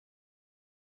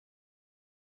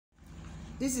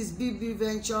This is BB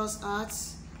Ventures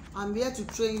Arts. I'm here to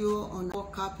train you on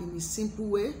work cap in a simple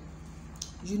way.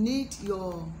 You need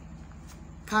your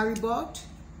carry board.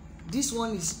 This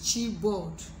one is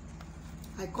chipboard.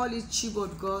 I call it chipboard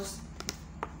because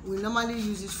we normally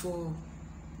use it for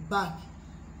bag.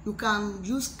 You can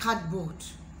use cardboard.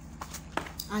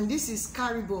 And this is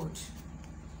carry board.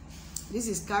 This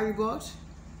is carry board.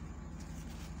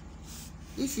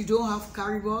 If you don't have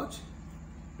carry board,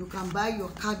 you can buy your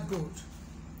cardboard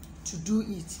to do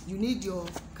it. You need your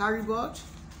carry board.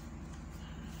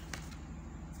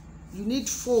 You need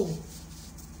foam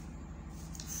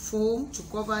to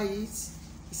cover it.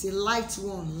 It's a light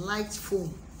one, light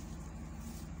foam.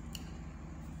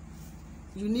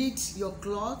 You need your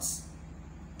cloth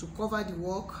to cover the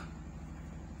work.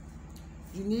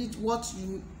 You need what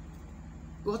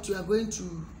you are going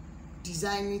to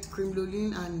design it,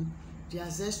 crinoline and the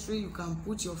accessory. You can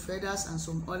put your feathers and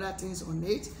some other things on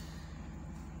it.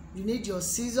 You need your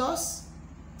scissors,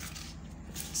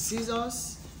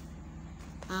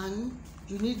 and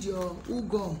you need your wool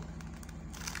gum.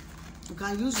 You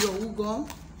can use your wool gum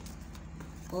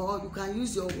or you can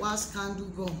use your wax candle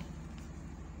gum.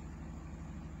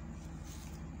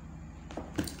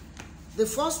 The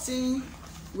first thing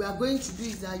we are going to do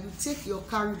is that you take your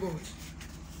carry board.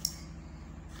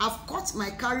 I've cut my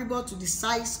carry board to the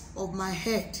size of my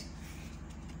head.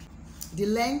 The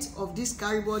length of this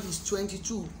carry board is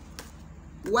 22,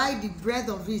 while the breadth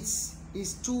of it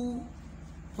is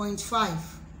 2.5.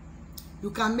 You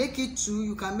can make it 2,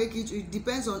 you can make it, it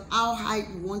depends on how high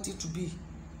you want it to be.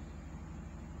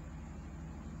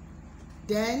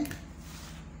 Then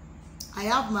I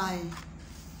have my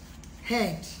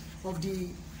head of the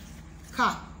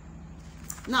cap.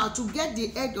 Now to get the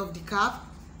head of the cap,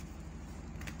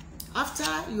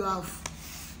 after you have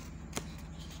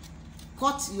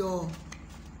cut your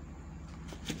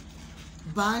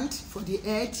band for the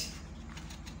head,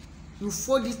 you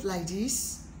fold it like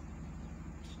this.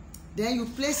 Then you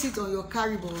place it on your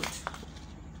carry board.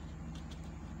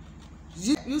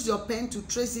 Use your pen to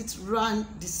trace it around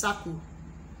the circle.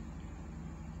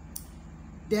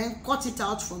 Then cut it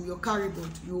out from your carry board.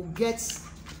 You'll get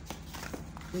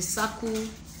the circle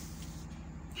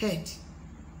head.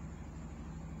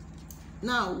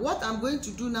 Now what I'm going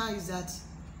to do now is that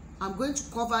I'm going to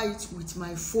cover it with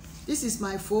my foam. This is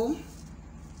my foam.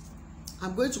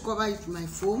 I'm going to cover it with my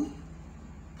foam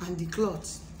and the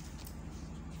cloth.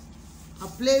 I'll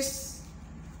place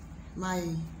my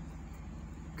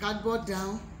cardboard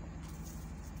down,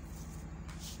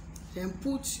 then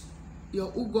put your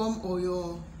wool gum or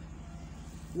your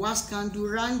wax candle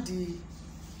around the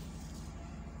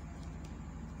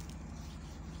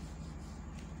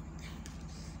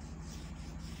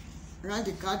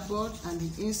cardboard and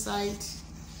the inside.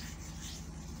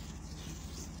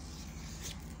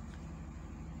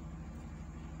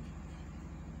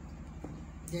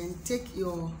 Then take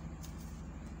your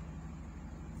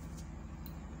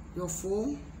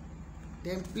foam,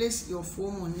 then place your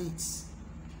foam on it.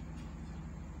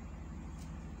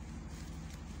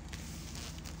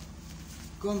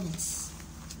 Gum it.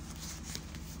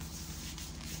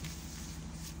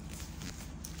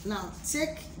 Now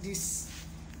take the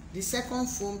second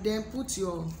foam, then put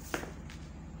your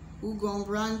wool gum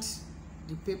around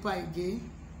the paper again,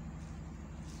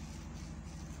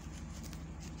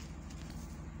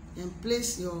 and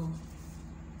place your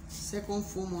second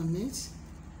foam on it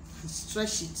and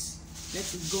stretch it.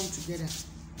 Let it gum together.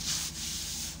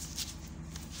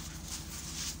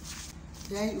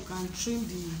 Then you can trim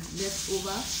the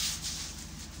leftover.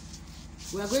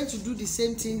 We are going to do the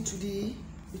same thing to you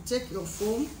take your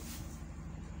foam,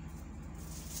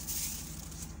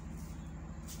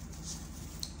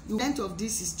 the length of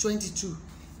this is 22.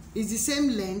 It's the same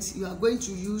length you are going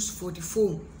to use for the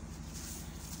foam.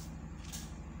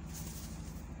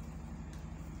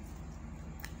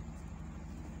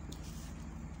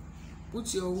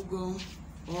 Put your wool gum,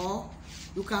 or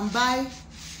you can buy,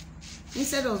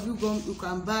 instead of wool gum, you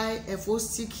can buy a FO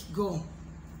stick gum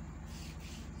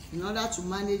in order to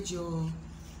manage your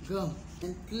gum.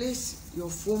 And place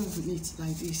your foam on it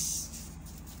like this.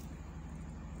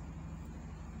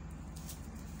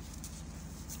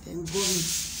 Then gum it.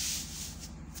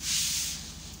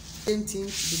 Same thing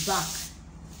to the back.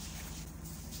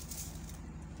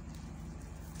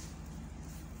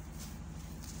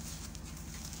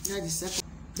 That's the second.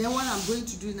 Then what I'm going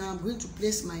to do now, I'm going to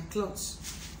place my cloth.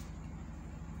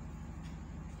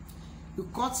 You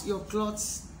cut your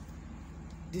cloth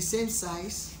the same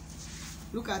size.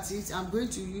 Look at it. I'm going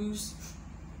to use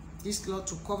this cloth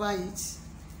to cover it.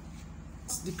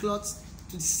 The cloth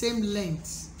to the same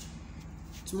length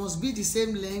it must be the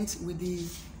same length with the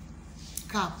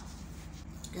cap.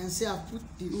 You can see I've put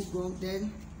the hook on,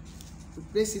 then you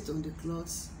place it on the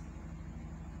cloth.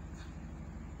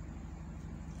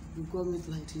 You gum it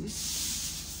like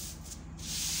this.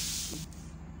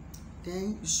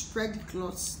 Then you spread the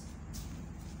cloth.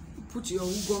 You put your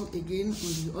hook gum again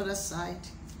on the other side.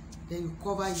 Then you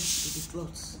cover it with the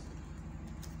cloth.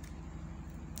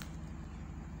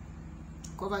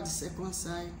 Cover the second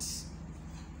side.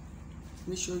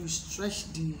 Make sure you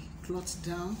stretch the cloth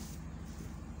down.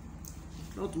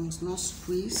 The cloth must not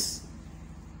squeeze.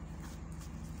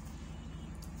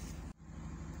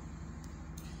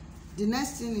 The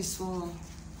next thing is for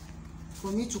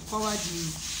me to cover the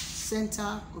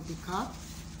center of the cap.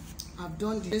 I've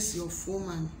done this your foam,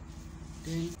 and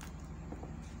then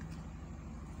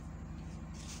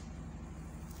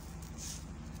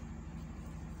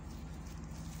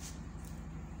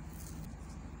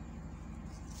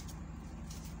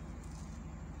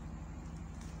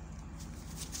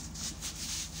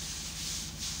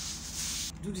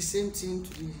do the same thing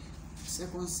to the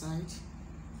second side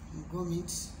and gum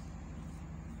it.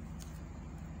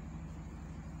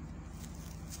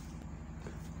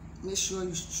 Make sure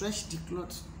you stretch the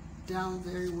cloth down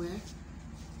very well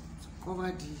to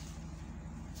cover the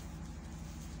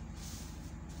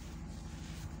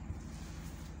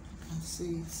and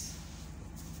see it.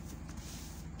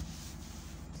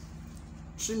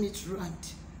 Trim it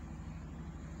round.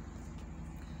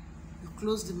 You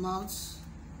close the mouth.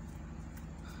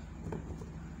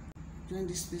 Join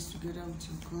this space together with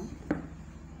your gum.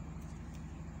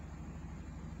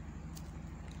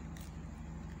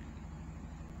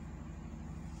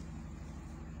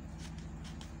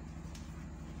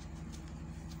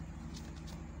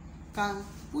 Can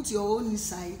put your own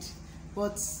inside,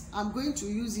 but I'm going to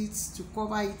use it to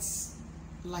cover it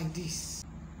like this.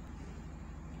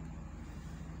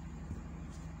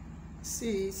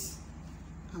 See it?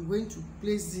 I'm going to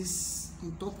place this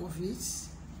on top of it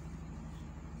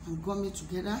and gum it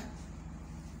together.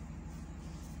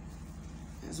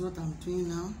 That's what I'm doing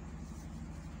now.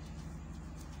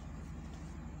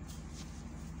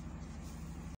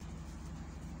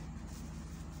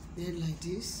 Then like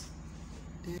this.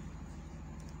 Then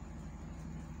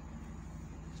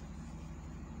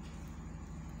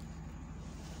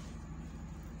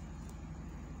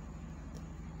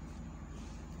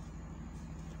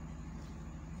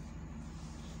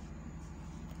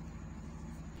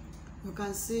you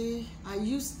can see I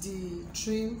use the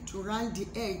trim to round the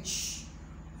edge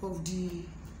of the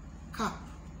cap.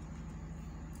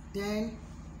 Then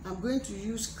I'm going to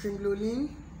use cremolini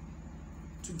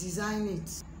to design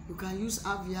it. You can use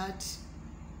Aviard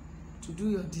to do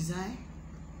your design.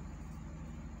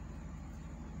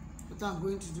 What I'm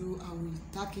going to do, I will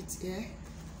tack it here.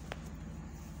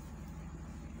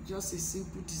 Just a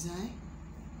simple design.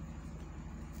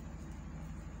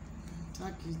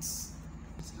 Tack it.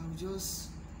 I'll just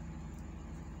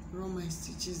run my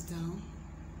stitches down.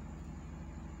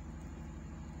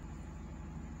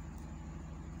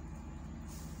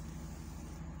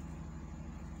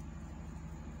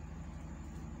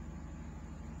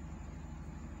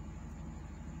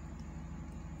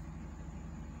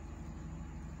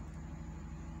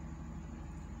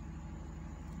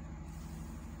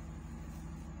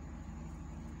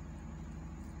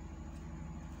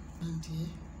 And here.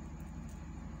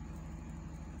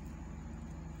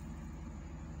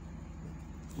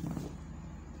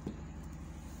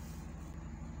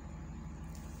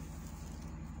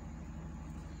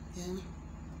 Then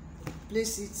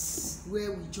place it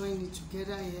where we join it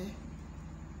together here.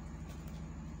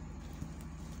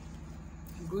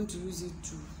 I'm going to use it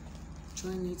to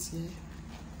join it here.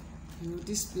 You know,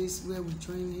 this place where we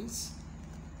join it,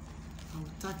 I will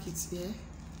tack it here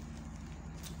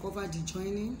to cover the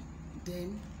joining,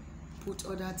 then put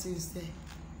other things there.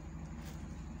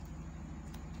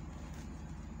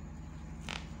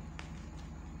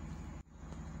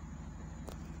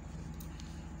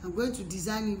 I'm going to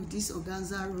design it with this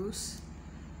organza rose.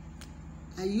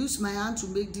 I use my hand to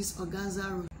make this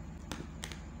organza rose.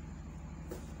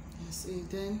 You see,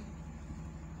 then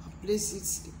I'll place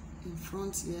it in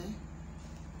front here.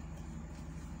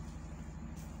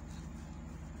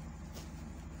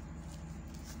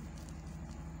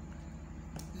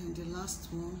 And the last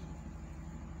one,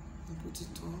 I'll put it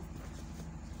up.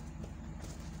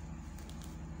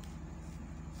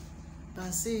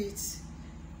 That's it.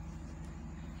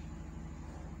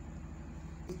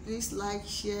 Please like,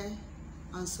 share,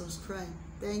 and subscribe.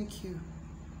 Thank you.